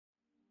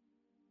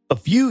A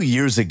few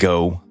years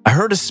ago, I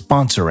heard a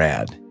sponsor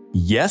ad.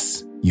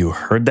 Yes, you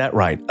heard that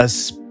right. A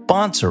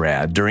sponsor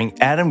ad during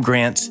Adam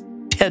Grant's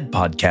TED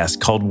podcast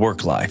called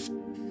Work Life.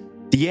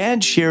 The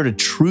ad shared a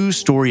true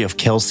story of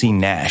Kelsey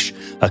Nash,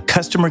 a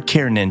customer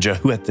care ninja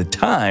who at the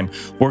time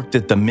worked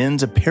at the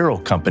men's apparel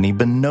company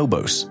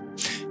Bonobos.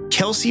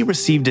 Kelsey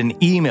received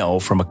an email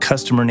from a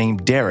customer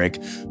named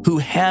Derek who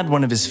had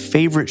one of his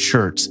favorite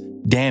shirts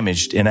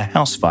damaged in a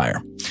house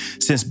fire.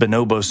 Since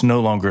Bonobos no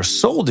longer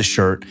sold the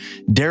shirt,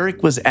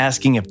 Derek was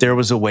asking if there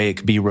was a way it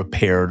could be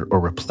repaired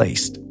or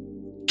replaced.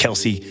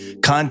 Kelsey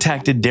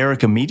contacted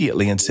Derek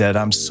immediately and said,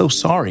 "I'm so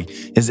sorry.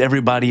 Is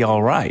everybody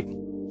all right?"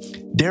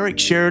 Derek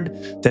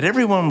shared that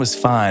everyone was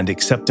fine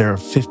except their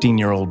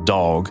 15-year-old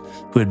dog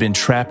who had been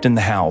trapped in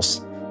the house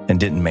and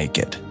didn't make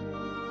it.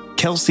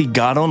 Kelsey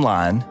got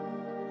online,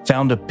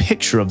 found a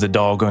picture of the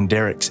dog on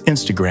Derek's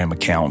Instagram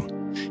account.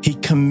 He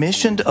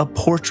commissioned a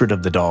portrait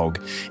of the dog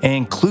and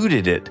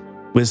included it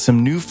with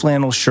some new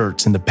flannel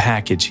shirts in the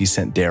package he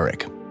sent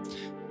Derek.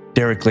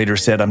 Derek later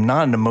said, "I'm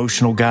not an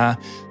emotional guy,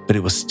 but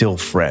it was still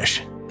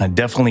fresh. I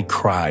definitely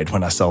cried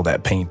when I saw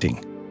that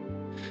painting."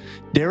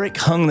 Derek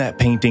hung that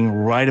painting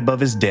right above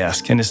his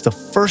desk, and it's the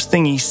first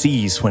thing he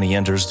sees when he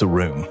enters the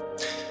room.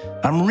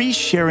 I'm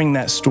resharing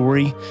that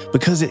story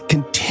because it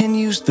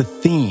continues the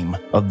theme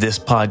of this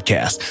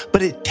podcast,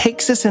 but it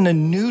takes us in a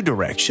new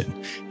direction,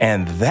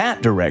 and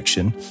that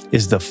direction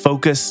is the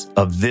focus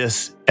of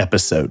this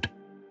episode.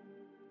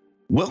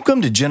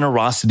 Welcome to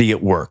Generosity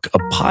at Work, a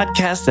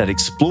podcast that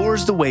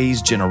explores the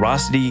ways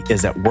generosity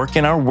is at work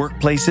in our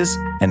workplaces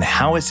and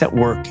how it's at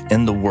work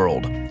in the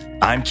world.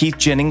 I'm Keith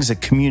Jennings, a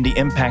community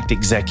impact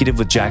executive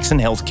with Jackson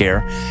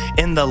Healthcare.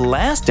 In the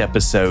last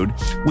episode,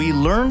 we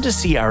learned to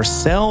see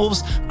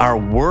ourselves, our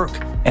work,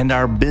 and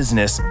our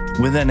business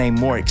within a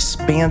more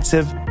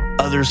expansive,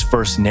 others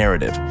first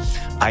narrative.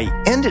 I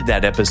ended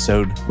that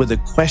episode with a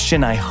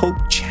question I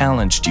hope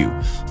challenged you.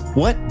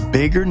 What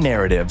bigger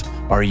narrative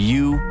are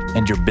you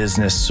and your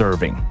business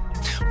serving?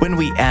 When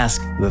we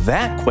ask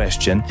that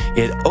question,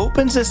 it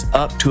opens us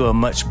up to a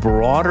much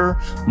broader,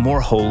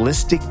 more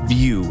holistic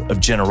view of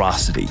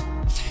generosity.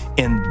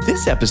 In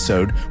this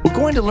episode, we're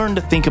going to learn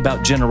to think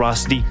about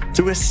generosity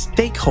through a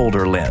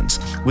stakeholder lens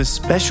with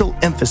special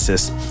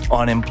emphasis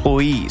on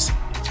employees.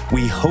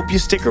 We hope you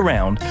stick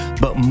around,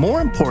 but more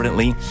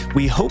importantly,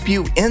 we hope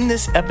you end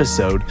this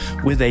episode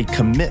with a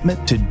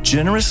commitment to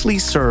generously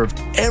serve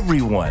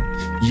everyone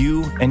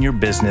you and your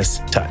business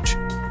touch.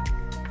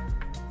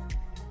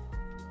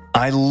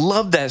 I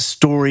love that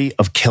story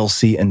of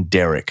Kelsey and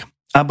Derek.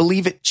 I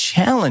believe it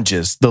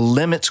challenges the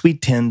limits we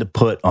tend to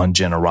put on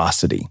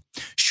generosity.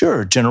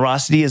 Sure,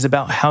 generosity is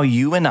about how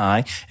you and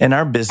I and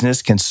our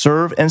business can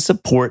serve and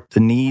support the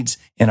needs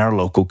in our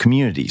local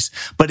communities.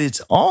 But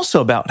it's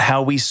also about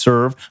how we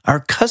serve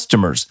our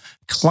customers,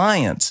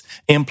 clients,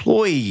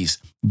 employees,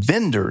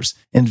 vendors,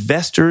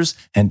 investors,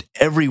 and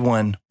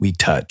everyone we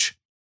touch.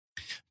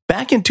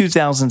 Back in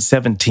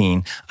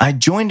 2017, I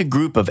joined a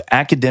group of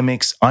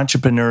academics,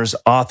 entrepreneurs,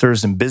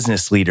 authors, and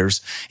business leaders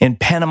in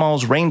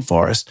Panama's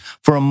rainforest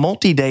for a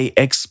multi-day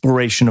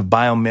exploration of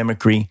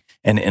biomimicry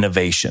and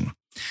innovation.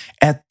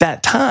 At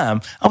that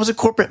time, I was a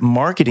corporate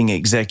marketing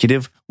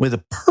executive with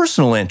a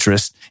personal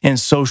interest in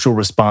social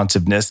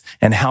responsiveness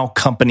and how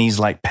companies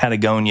like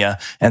Patagonia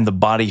and The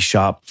Body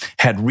Shop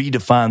had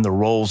redefined the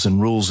roles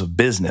and rules of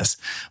business.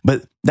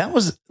 But that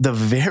was the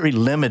very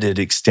limited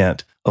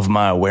extent of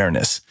my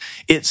awareness.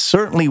 It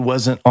certainly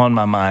wasn't on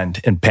my mind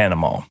in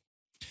Panama.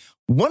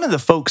 One of the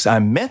folks I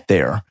met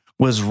there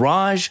was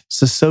Raj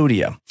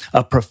Sisodia,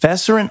 a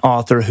professor and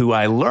author who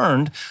I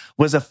learned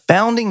was a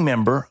founding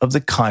member of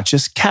the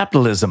Conscious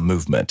Capitalism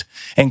movement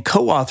and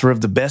co-author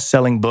of the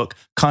best-selling book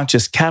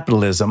Conscious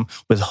Capitalism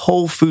with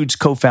Whole Foods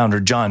co-founder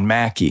John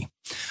Mackey.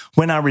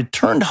 When I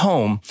returned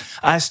home,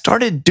 I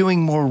started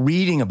doing more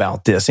reading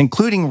about this,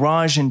 including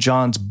Raj and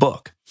John's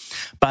book.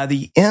 By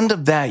the end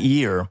of that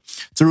year,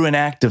 through an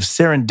act of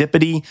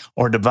serendipity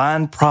or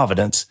divine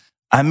providence,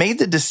 I made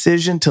the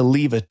decision to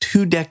leave a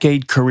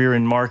 2-decade career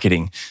in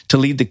marketing to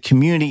lead the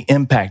community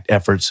impact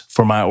efforts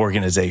for my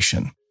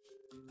organization.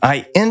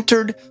 I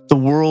entered the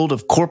world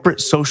of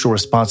corporate social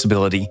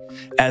responsibility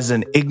as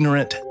an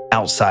ignorant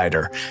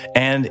outsider.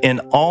 And in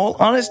all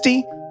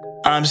honesty,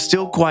 I'm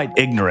still quite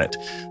ignorant.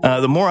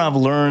 The more I've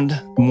learned,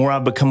 the more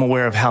I've become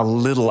aware of how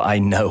little I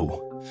know.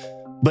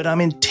 But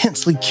I'm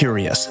intensely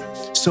curious.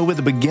 So with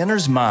a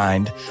beginner's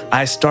mind,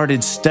 I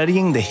started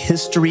studying the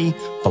history,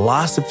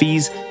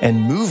 philosophies,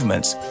 and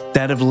movements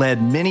that have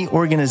led many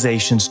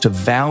organizations to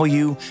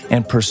value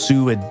and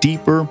pursue a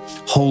deeper,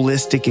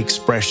 holistic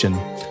expression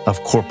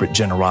of corporate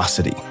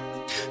generosity.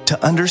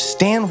 To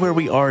understand where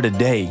we are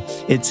today,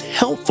 it's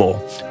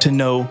helpful to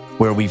know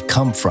where we've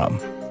come from.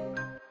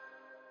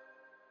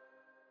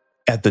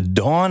 At the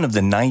dawn of the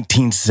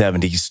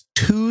 1970s,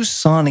 2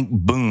 sonic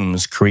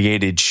booms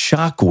created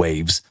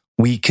shockwaves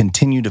we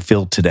continue to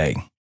feel today.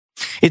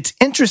 It's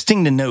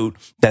interesting to note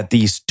that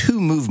these 2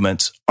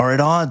 movements are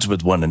at odds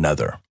with one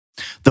another.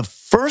 The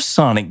first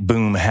sonic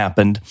boom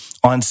happened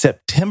on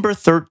September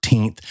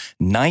 13th,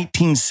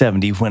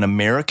 1970, when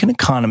American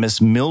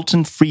economist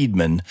Milton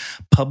Friedman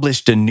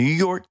published a New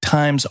York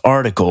Times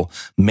article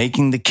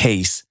making the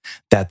case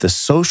that the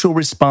social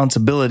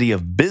responsibility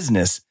of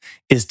business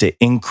is to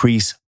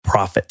increase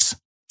profits.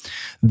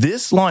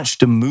 This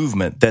launched a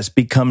movement that's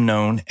become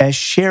known as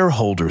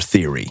shareholder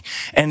theory,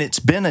 and it's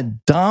been a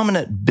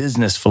dominant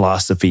business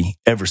philosophy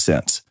ever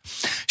since.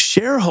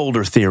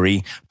 Shareholder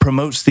theory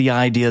promotes the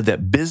idea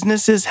that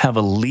businesses have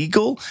a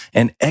legal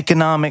and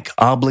economic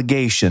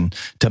obligation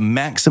to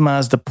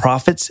maximize the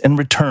profits and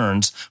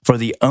returns for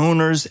the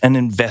owners and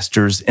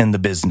investors in the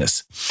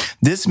business.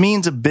 This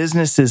means a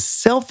business's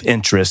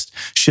self-interest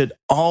should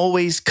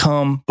always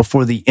come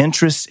before the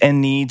interests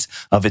and needs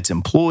of its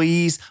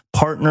employees,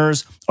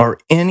 partners, or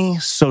any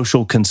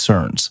social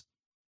concerns.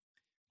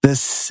 The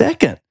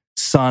second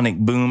sonic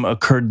boom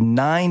occurred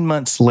 9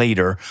 months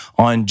later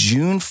on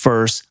June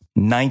 1st,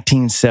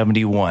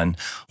 1971,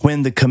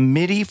 when the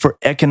Committee for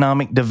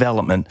Economic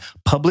Development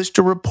published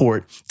a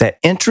report that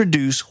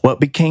introduced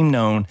what became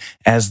known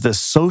as the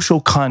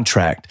social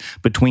contract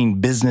between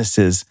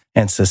businesses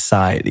and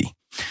society.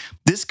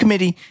 This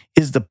committee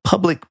is the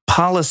public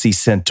policy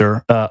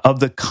center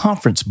of the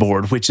Conference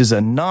Board, which is a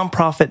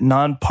nonprofit,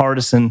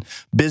 nonpartisan,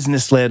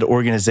 business-led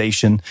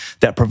organization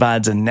that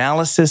provides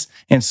analysis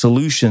and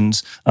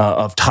solutions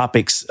of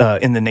topics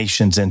in the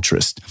nation's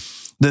interest.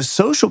 The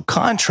social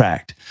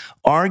contract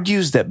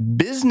argues that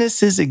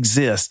businesses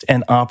exist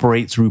and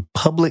operate through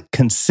public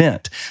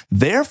consent.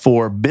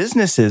 Therefore,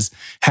 businesses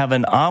have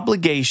an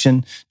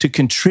obligation to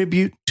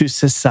contribute to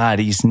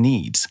society's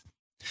needs.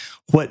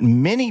 What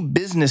many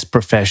business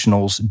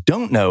professionals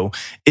don't know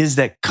is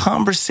that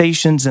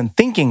conversations and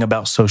thinking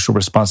about social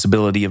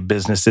responsibility of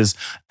businesses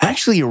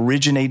actually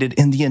originated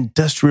in the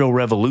Industrial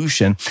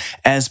Revolution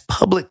as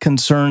public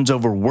concerns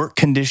over work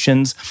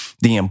conditions,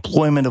 the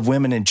employment of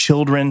women and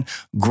children,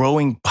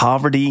 growing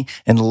poverty,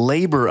 and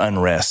labor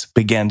unrest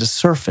began to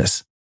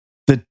surface.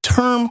 The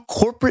term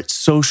corporate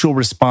social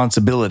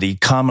responsibility,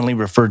 commonly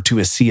referred to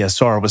as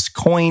CSR, was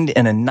coined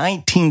in a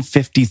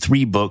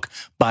 1953 book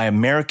by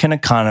American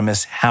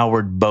economist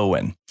Howard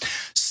Bowen.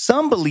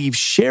 Some believe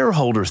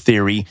shareholder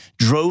theory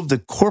drove the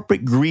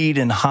corporate greed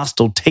and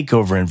hostile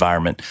takeover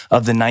environment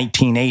of the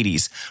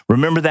 1980s.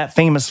 Remember that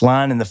famous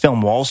line in the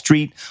film Wall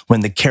Street when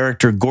the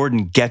character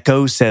Gordon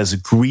Gekko says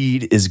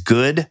greed is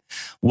good?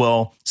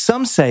 Well,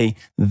 some say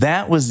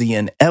that was the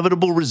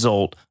inevitable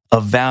result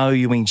of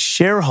valuing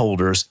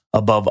shareholders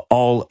above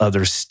all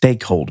other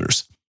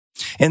stakeholders.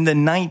 In the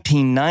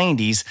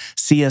 1990s,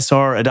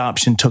 CSR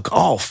adoption took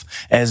off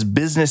as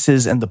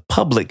businesses and the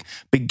public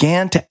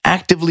began to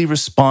actively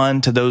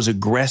respond to those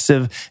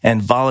aggressive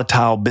and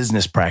volatile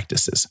business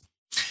practices.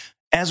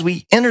 As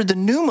we entered the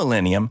new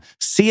millennium,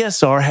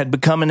 CSR had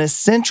become an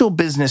essential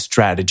business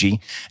strategy,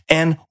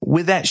 and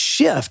with that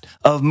shift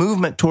of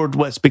movement toward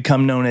what's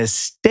become known as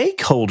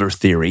stakeholder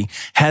theory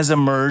has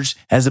emerged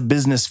as a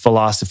business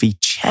philosophy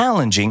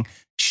challenging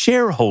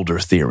shareholder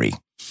theory.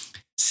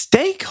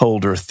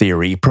 Stakeholder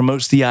theory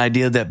promotes the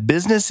idea that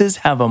businesses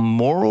have a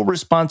moral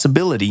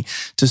responsibility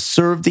to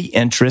serve the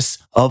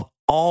interests of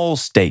all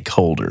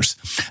stakeholders.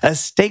 A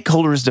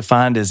stakeholder is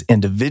defined as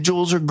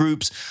individuals or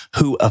groups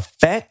who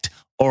affect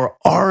or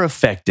are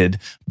affected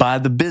by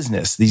the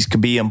business. These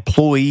could be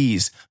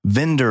employees,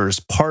 vendors,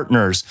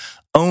 partners,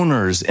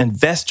 owners,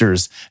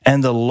 investors,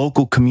 and the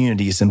local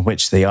communities in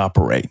which they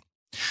operate.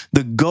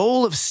 The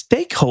goal of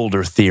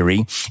stakeholder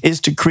theory is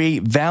to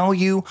create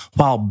value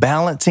while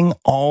balancing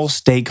all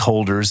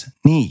stakeholders'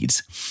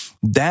 needs.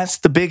 That's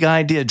the big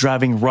idea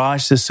driving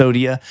Raj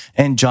Sisodia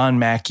and John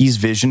Mackey's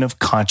vision of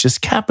conscious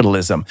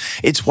capitalism.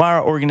 It's why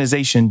our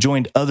organization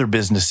joined other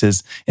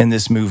businesses in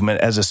this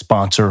movement as a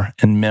sponsor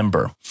and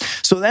member.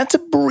 So that's a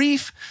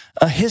brief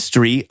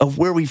history of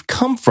where we've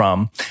come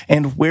from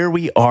and where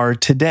we are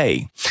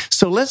today.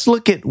 So let's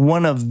look at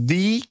one of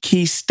the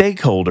key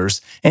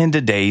stakeholders in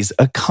today's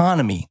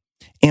economy.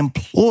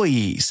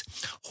 Employees.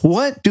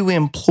 What do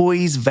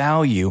employees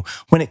value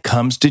when it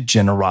comes to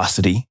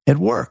generosity at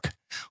work?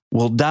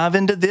 We'll dive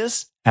into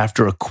this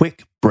after a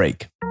quick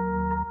break.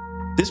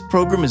 This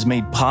program is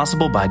made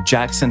possible by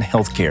Jackson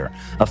Healthcare,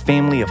 a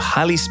family of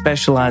highly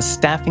specialized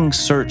staffing,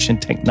 search,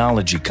 and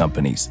technology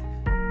companies.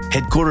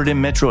 Headquartered in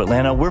Metro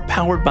Atlanta, we're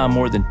powered by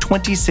more than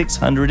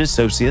 2,600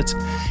 associates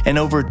and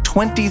over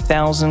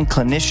 20,000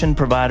 clinician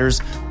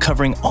providers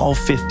covering all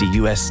 50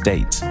 U.S.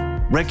 states.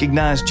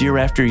 Recognized year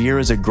after year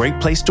as a great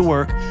place to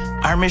work,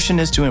 our mission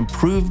is to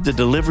improve the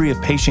delivery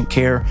of patient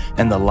care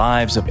and the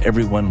lives of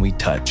everyone we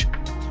touch.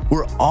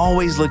 We're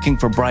always looking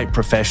for bright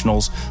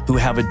professionals who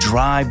have a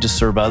drive to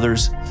serve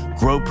others,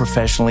 grow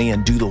professionally,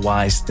 and do the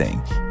wise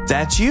thing. If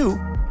that's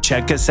you.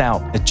 Check us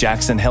out at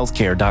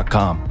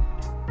jacksonhealthcare.com.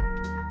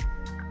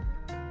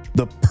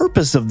 The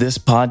purpose of this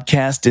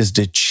podcast is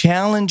to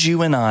challenge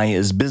you and I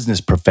as business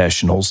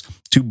professionals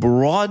to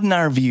broaden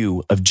our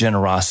view of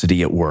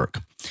generosity at work.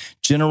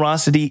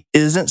 Generosity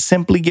isn't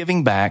simply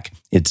giving back,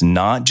 it's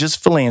not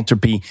just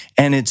philanthropy,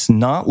 and it's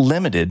not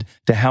limited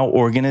to how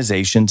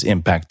organizations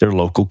impact their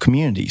local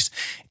communities.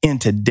 In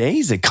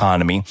today's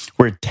economy,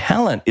 where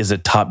talent is a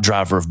top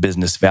driver of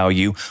business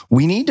value,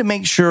 we need to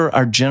make sure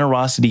our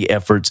generosity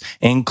efforts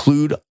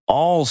include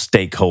all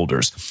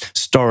stakeholders,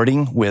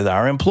 starting with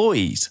our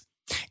employees.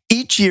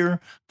 Each year,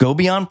 Go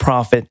Beyond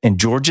Profit and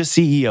Georgia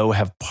CEO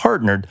have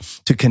partnered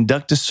to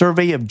conduct a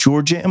survey of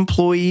Georgia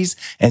employees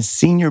and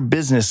senior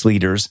business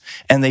leaders,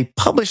 and they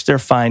published their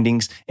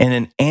findings in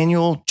an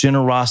annual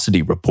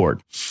generosity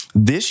report.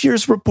 This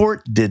year's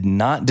report did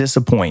not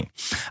disappoint.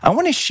 I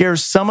want to share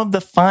some of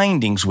the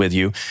findings with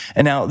you.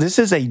 And now, this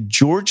is a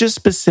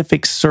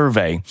Georgia-specific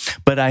survey,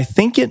 but I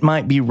think it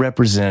might be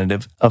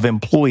representative of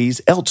employees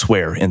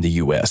elsewhere in the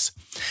U.S.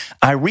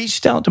 I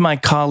reached out to my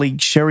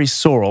colleague, Sherry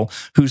Sorrell,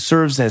 who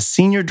serves as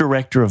Senior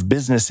Director of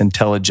Business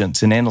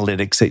Intelligence and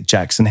Analytics at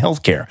Jackson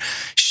Healthcare.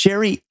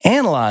 Sherry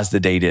analyzed the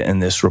data in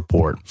this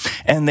report,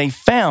 and they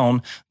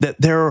found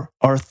that there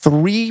are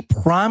three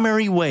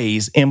primary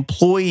ways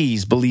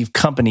employees believe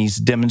companies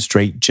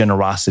demonstrate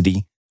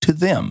generosity to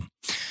them.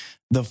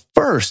 The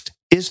first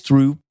is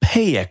through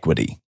pay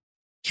equity.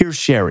 Here's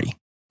Sherry.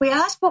 We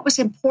asked what was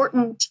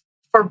important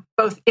for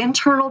both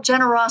internal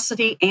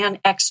generosity and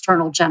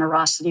external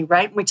generosity,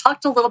 right? We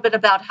talked a little bit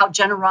about how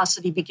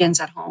generosity begins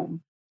at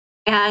home.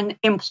 And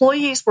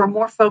employees were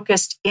more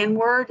focused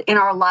inward in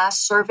our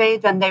last survey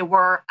than they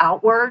were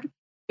outward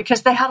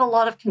because they had a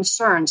lot of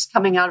concerns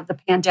coming out of the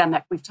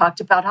pandemic. We've talked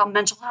about how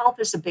mental health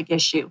is a big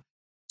issue.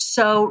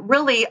 So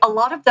really, a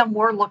lot of them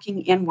were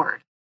looking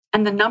inward.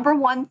 And the number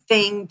one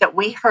thing that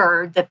we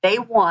heard that they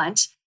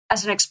want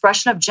as an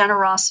expression of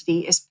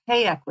generosity is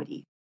pay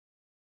equity.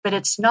 But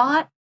it's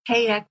not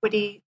pay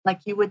equity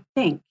like you would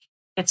think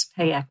it's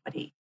pay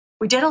equity.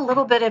 We did a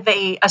little bit of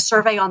a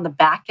survey on the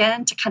back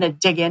end to kind of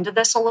dig into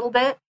this a little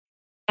bit.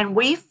 And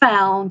we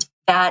found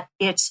that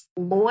it's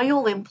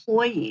loyal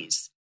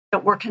employees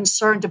that were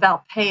concerned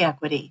about pay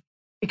equity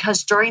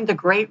because during the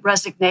Great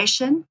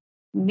Resignation,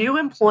 new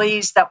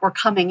employees that were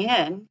coming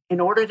in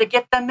order to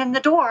get them in the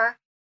door,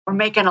 were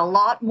making a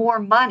lot more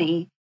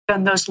money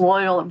than those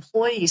loyal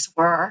employees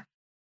were.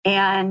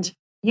 And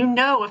you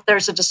know, if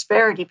there's a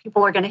disparity,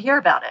 people are going to hear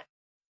about it.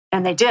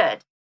 And they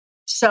did.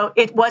 So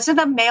it wasn't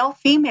a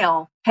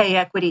male-female pay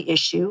equity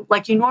issue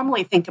like you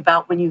normally think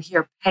about when you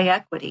hear pay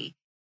equity.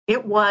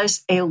 It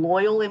was a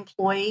loyal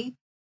employee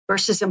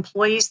versus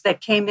employees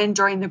that came in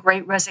during the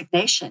Great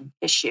Resignation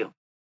issue.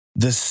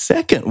 The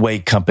second way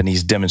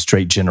companies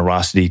demonstrate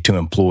generosity to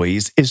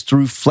employees is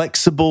through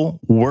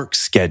flexible work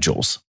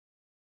schedules.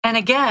 And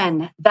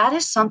again, that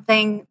is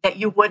something that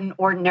you wouldn't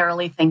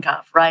ordinarily think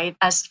of, right?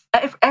 As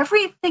if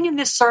everything in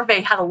this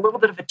survey had a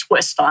little bit of a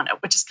twist on it,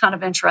 which is kind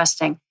of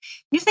interesting.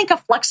 You think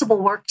of flexible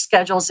work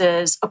schedules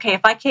is, okay,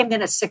 if I came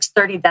in at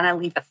 6:30, then I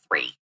leave at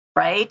 3,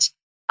 right?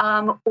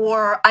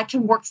 Or I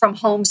can work from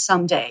home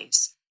some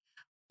days.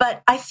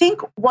 But I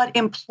think what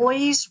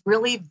employees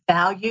really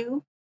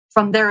value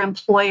from their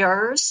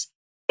employers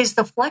is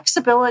the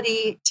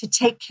flexibility to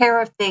take care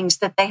of things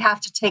that they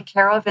have to take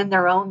care of in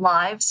their own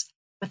lives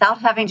without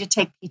having to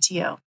take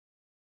PTO.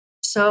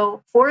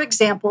 So, for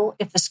example,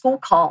 if the school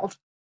called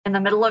in the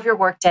middle of your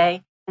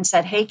workday and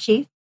said, hey,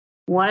 Keith,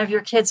 one of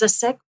your kids is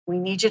sick, we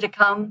need you to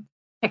come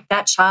pick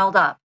that child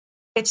up.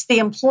 It's the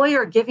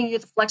employer giving you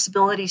the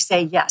flexibility to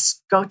say,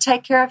 yes, go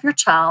take care of your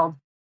child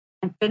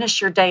and finish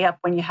your day up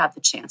when you have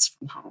the chance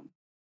from home.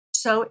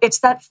 So it's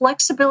that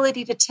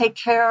flexibility to take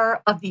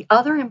care of the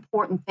other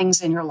important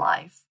things in your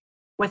life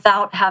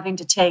without having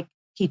to take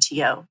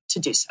PTO to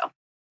do so.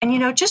 And, you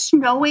know, just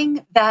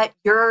knowing that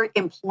your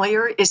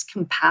employer is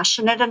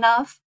compassionate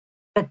enough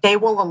that they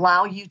will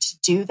allow you to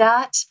do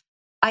that,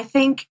 I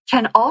think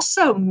can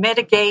also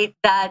mitigate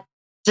that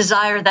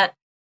desire that,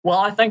 well,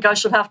 I think I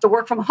should have to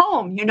work from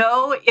home. You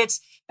know,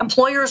 it's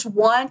employers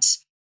want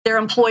their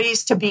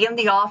employees to be in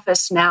the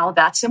office now.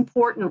 That's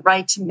important,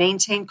 right, to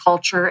maintain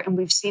culture. And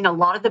we've seen a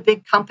lot of the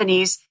big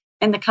companies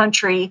in the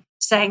country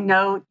saying,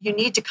 no, you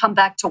need to come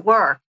back to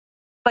work.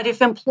 But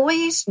if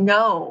employees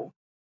know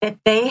that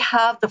they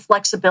have the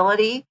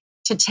flexibility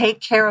to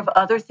take care of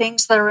other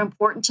things that are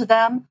important to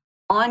them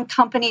on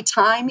company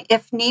time,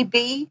 if need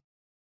be,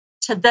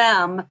 to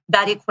them,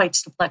 that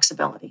equates to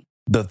flexibility.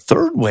 The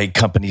third way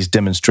companies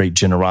demonstrate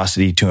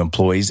generosity to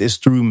employees is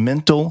through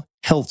mental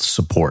health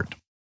support.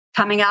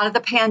 Coming out of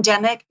the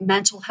pandemic,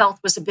 mental health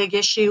was a big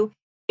issue.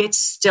 It's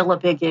still a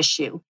big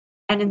issue.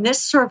 And in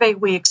this survey,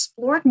 we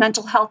explored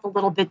mental health a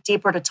little bit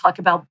deeper to talk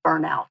about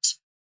burnout,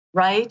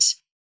 right?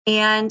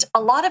 And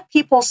a lot of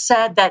people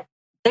said that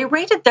they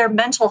rated their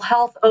mental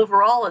health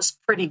overall as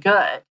pretty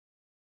good.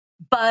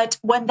 But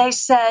when they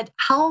said,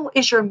 how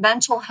is your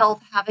mental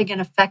health having an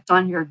effect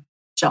on your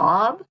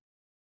job?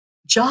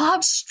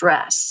 Job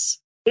stress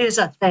is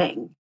a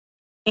thing.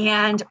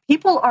 And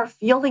people are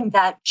feeling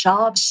that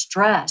job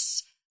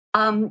stress.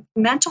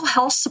 Mental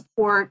health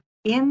support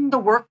in the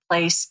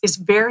workplace is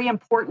very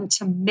important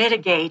to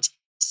mitigate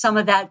some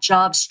of that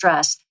job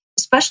stress,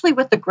 especially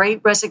with the Great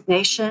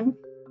Resignation.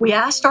 We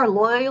asked our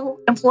loyal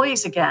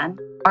employees again,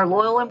 our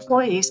loyal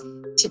employees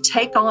to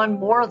take on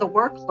more of the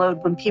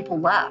workload when people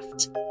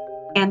left.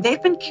 And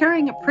they've been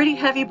carrying a pretty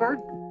heavy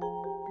burden.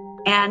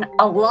 And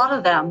a lot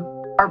of them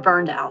are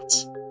burned out.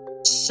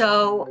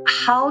 So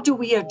how do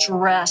we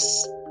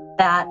address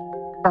that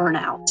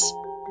burnout?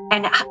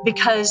 And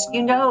because,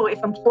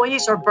 if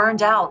employees are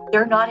burned out,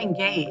 they're not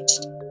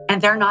engaged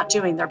and they're not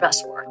doing their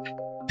best work.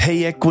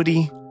 Pay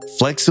equity,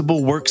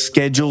 flexible work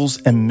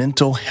schedules, and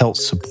mental health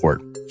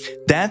support.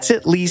 That's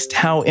at least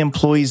how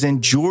employees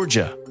in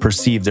Georgia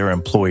perceive their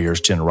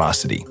employer's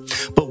generosity.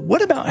 But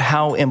what about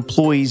how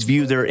employees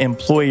view their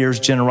employer's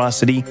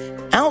generosity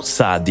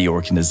outside the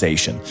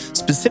organization,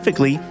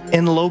 specifically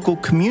in local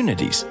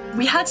communities?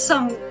 We had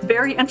some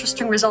very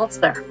interesting results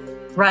there,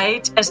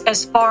 right?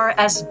 As far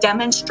as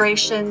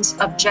demonstrations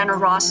of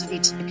generosity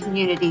to the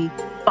community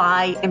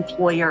by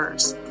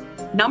employers.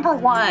 Number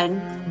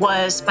one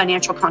was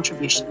financial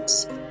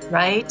contributions,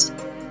 right?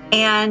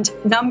 And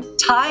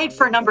tied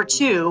for number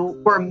two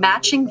were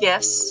matching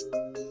gifts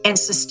and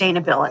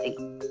sustainability.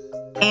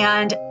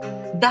 And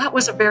that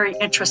was a very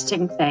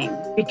interesting thing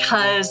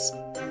because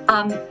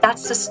that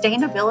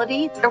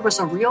sustainability, there was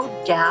a real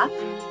gap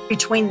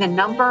between the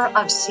number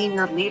of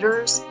senior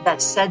leaders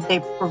that said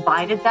they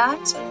provided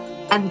that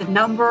and the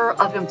number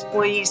of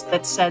employees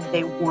that said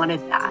they wanted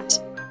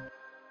that.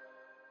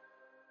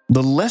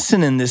 The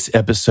lesson in this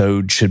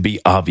episode should be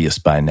obvious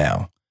by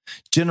now.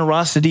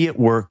 Generosity at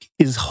work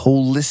is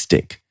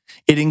holistic.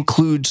 It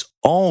includes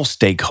all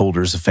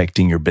stakeholders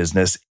affecting your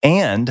business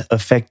and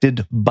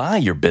affected by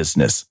your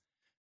business.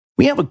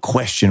 We have a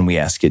question we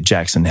ask at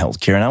Jackson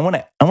Healthcare, and I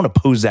want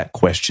to pose that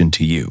question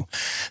to you.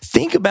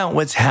 Think about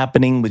what's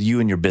happening with you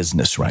and your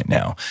business right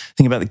now.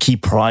 Think about the key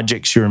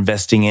projects you're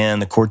investing in,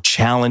 the core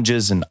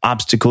challenges and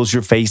obstacles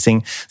you're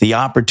facing, the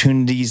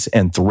opportunities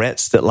and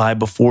threats that lie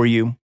before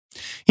you.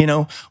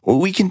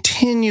 We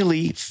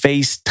continually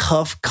face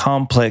tough,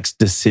 complex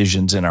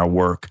decisions in our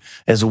work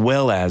as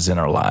well as in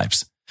our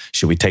lives.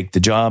 Should we take the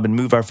job and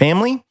move our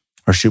family,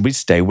 or should we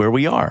stay where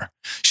we are?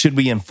 Should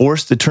we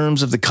enforce the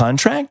terms of the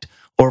contract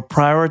or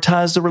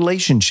prioritize the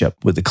relationship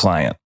with the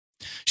client?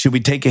 Should we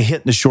take a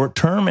hit in the short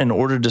term in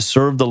order to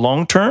serve the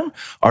long term,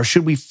 or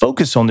should we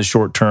focus on the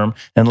short term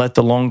and let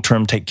the long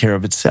term take care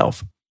of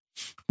itself?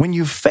 When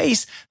you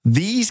face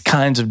these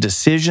kinds of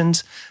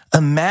decisions,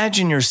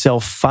 imagine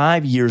yourself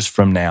 5 years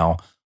from now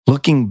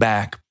looking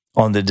back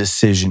on the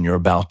decision you're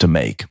about to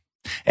make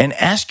and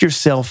ask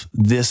yourself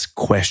this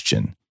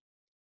question: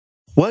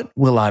 what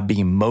will I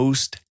be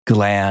most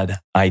glad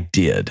I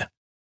did?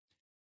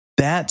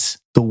 That's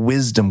the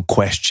wisdom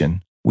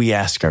question we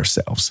ask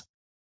ourselves.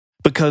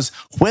 Because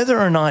whether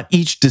or not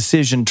each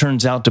decision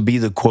turns out to be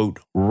the, quote,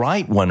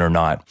 right one or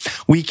not,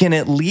 we can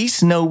at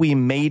least know we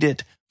made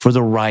it for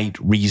the right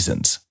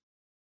reasons.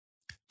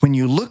 When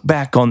you look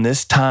back on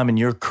this time in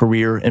your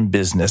career and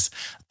business,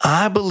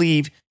 I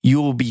believe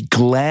you will be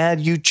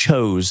glad you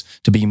chose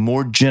to be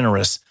more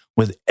generous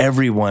with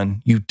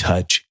everyone you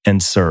touch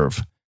and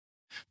serve.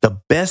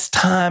 The best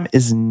time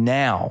is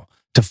now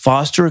to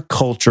foster a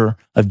culture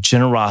of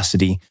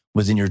generosity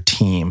within your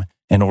team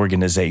and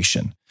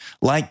organization.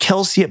 Like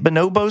Kelsey at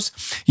Bonobos,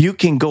 you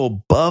can go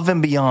above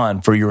and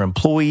beyond for your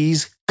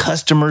employees,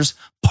 customers,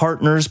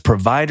 partners,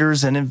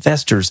 providers, and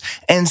investors,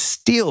 and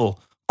still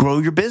grow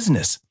your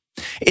business.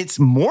 It's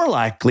more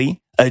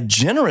likely a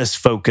generous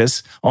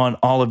focus on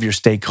all of your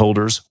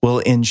stakeholders will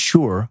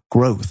ensure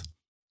growth.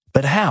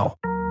 But how?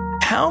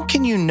 How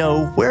can you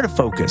know where to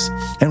focus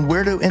and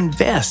where to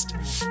invest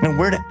and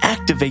where to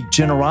activate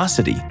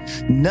generosity?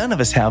 None of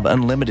us have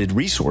unlimited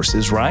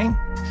resources, right?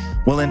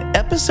 Well, in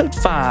episode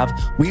 5,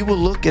 we will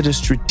look at a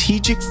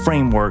strategic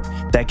framework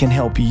that can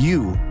help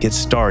you get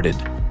started.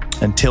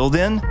 Until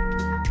then,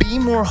 be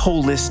more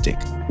holistic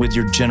with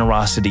your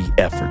generosity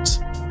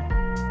efforts.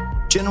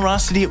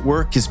 Generosity at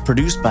Work is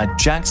produced by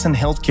Jackson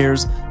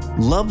Healthcare's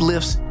Love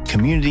Lifts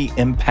Community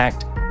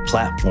Impact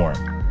Platform.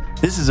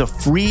 This is a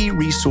free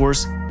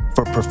resource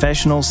for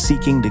professionals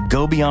seeking to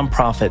go beyond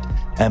profit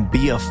and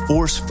be a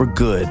force for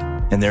good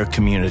in their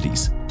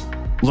communities.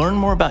 Learn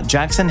more about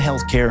Jackson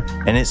Healthcare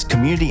and its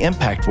community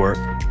impact work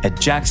at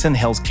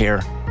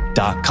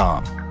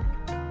jacksonhealthcare.com.